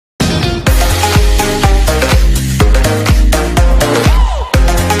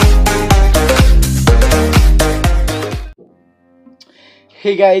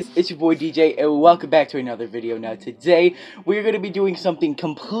Hey guys, it's your boy DJ, and welcome back to another video. Now today, we're going to be doing something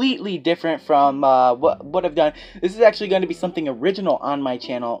completely different from what I've done. This is actually going to be something original on my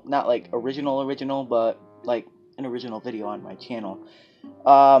channel. Not like original, but like an original video on my channel.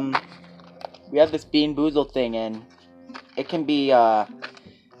 We have this Bean Boozled thing, and it can be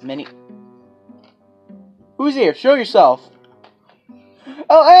many... Who's here? Show yourself!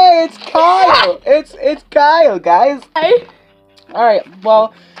 Oh, hey, it's Kyle! It's Kyle, guys! Hi! Alright,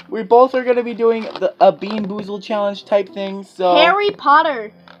 well, we both are going to be doing a Bean Boozled challenge type thing, so... Harry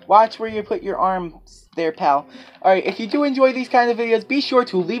Potter! Watch where you put your arms there, pal. Alright, if you do enjoy these kinds of videos, be sure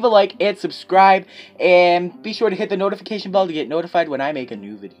to leave a like and subscribe, and be sure to hit the notification bell to get notified when I make a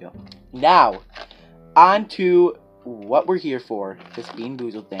new video. Now, on to what we're here for, this Bean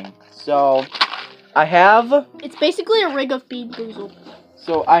Boozled thing. So, I have... It's basically a rig of Bean Boozled.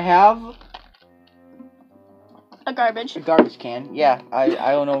 So, I have... A garbage can. Yeah, I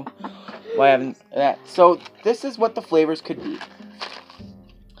don't know why I haven't that. So this is what the flavors could be.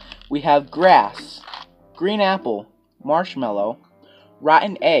 We have grass, green apple, marshmallow,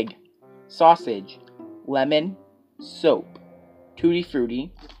 rotten egg, sausage, lemon, soap, tutti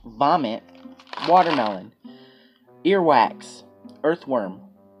frutti, vomit, watermelon, earwax, earthworm,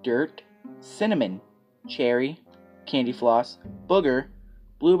 dirt, cinnamon, cherry, candy floss, booger,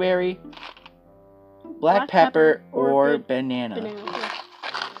 blueberry, black pepper or banana.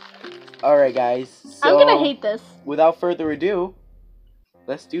 Alright guys, so I'm gonna hate this. Without further ado,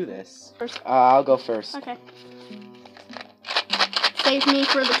 let's do this. First. I'll go first. Okay. Save me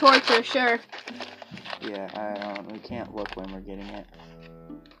for the torture, sure. Yeah, we can't look when we're getting it.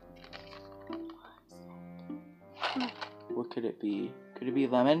 What could it be? Could it be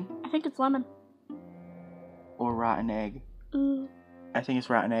lemon? I think it's lemon. Or rotten egg? I think it's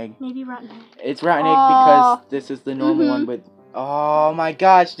rotten egg. Maybe rotten egg. It's rotten egg because this is the normal one with... Oh my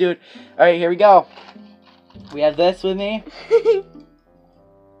gosh, dude. Alright, here we go. We have this with me.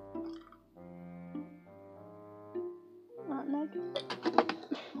 Rotten egg.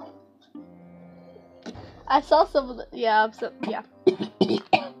 I saw some of the... Yeah, yeah.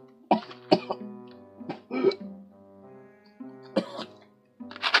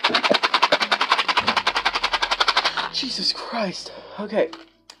 Jesus Christ. Okay.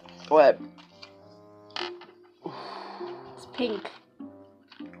 What? It's pink.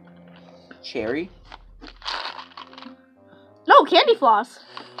 Cherry? No, candy floss.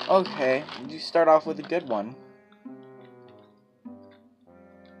 Okay. You start off with a good one.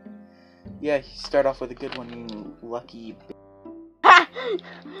 Yeah, you start off with a good one, you lucky b****.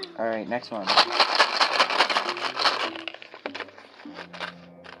 Alright, next one.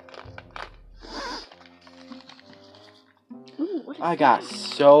 I got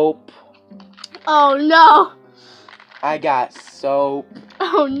soap. Oh no! I got soap.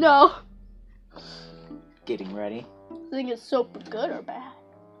 Oh no! Getting ready. I think it's soap good or bad.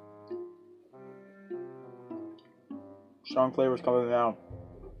 Strong flavors coming down.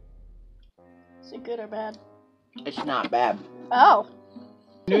 Is it good or bad? It's not bad. Oh.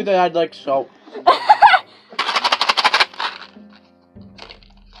 I knew that I'd like soap.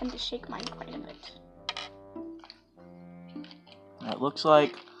 Time to shake mine quite a bit. It looks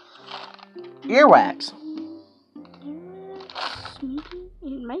like earwax. Maybe.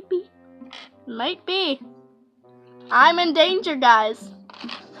 It might be. Might be. I'm in danger, guys.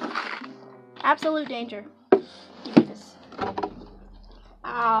 Absolute danger. Give me this.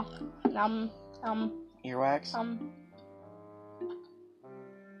 Ah. Earwax?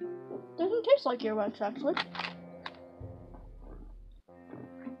 Doesn't taste like earwax, actually.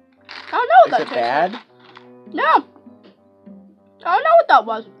 I don't know what that Is it tastes bad? like. No. I don't know what that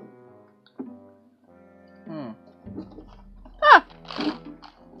was. Huh.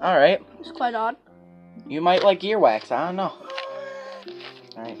 Alright. It's quite odd. You might like earwax, I don't know.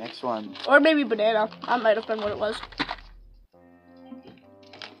 Alright, next one. Or maybe banana. That might have been what it was.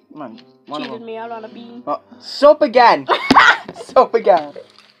 Come on. One Cheated me out on a bean. Oh, soap again! Soap again.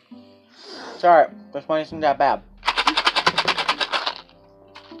 It's alright. This one isn't that bad.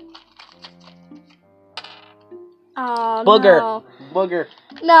 Oh, Booger. no. Booger.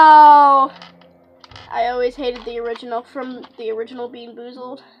 No. I always hated the original from the original Bean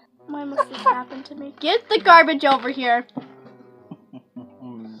Boozled. Why must this happen to me? Get the garbage over here.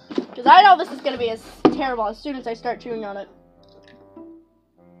 Because I know this is going to be as terrible as soon as I start chewing on it.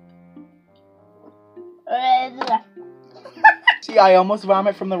 See, I almost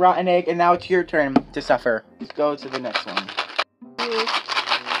vomit from the rotten egg, and now it's your turn to suffer. Let's go to the next one.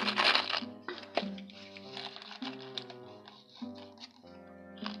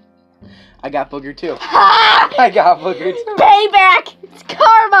 I got booger too. I got booger too. Payback! It's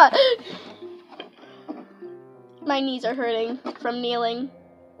Karma! My knees are hurting from kneeling.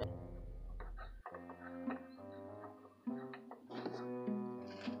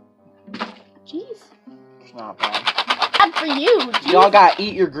 Jeez. It's not bad. Bad for you. Jeez. Y'all gotta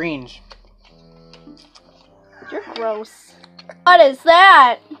eat your greens. You're gross. What is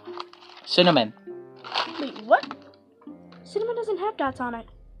that? Cinnamon. Wait, what? Cinnamon doesn't have dots on it.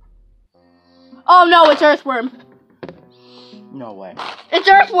 Oh no, it's earthworm. No way. It's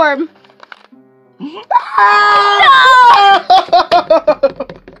earthworm.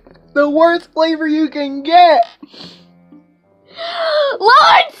 The worst flavor you can get.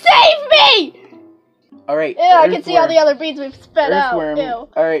 Lord, save me! Alright. Ew, I can see all the other beans we've spit Earthworm. out. Ew.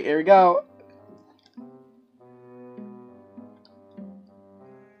 Alright, here we go.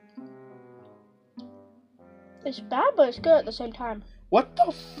 It's bad, but it's good at the same time. What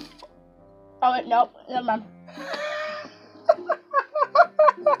the Oh, wait, nope. Never mind.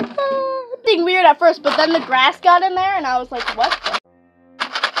 Being weird at first, but then the grass got in there, and I was like, what the?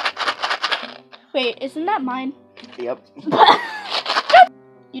 Wait, isn't that mine? Yep.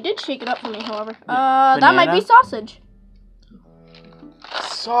 You did shake it up for me, however. That might be sausage.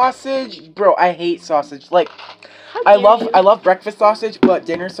 Sausage? Bro, I hate sausage. Like, How I dare you. love breakfast sausage, but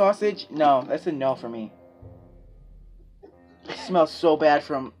dinner sausage? No, that's a no for me. It smells so bad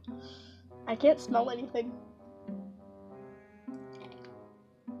from... I can't smell anything.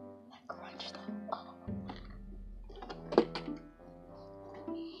 That crunch, though.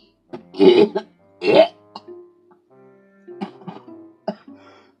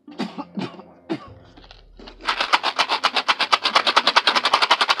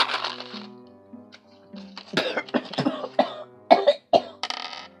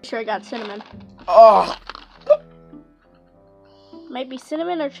 Sure, I got cinnamon. Oh. Might be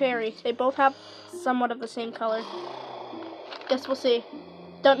cinnamon or cherry. They both have somewhat of the same color. Guess we'll see.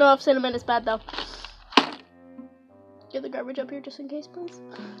 Don't know if cinnamon is bad though. Get the garbage up here just in case, please.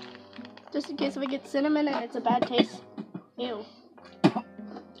 Just in case if I get cinnamon and it's a bad taste. Ew.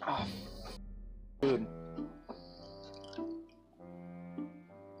 Oh. Dude.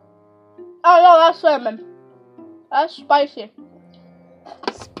 Oh no, that's cinnamon. That's spicy.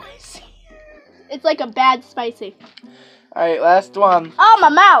 Spicy. It's like a bad spicy. Alright, last one. Oh, my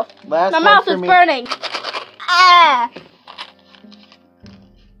mouth! Last My one mouth for is me. burning. Ah!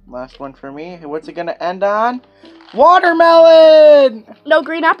 Last one for me. What's it gonna end on? Watermelon! No,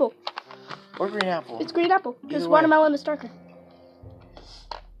 green apple. Or green apple. It's green apple. Either Because way. watermelon is darker.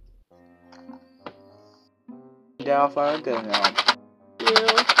 Down, fine, good now. Ew.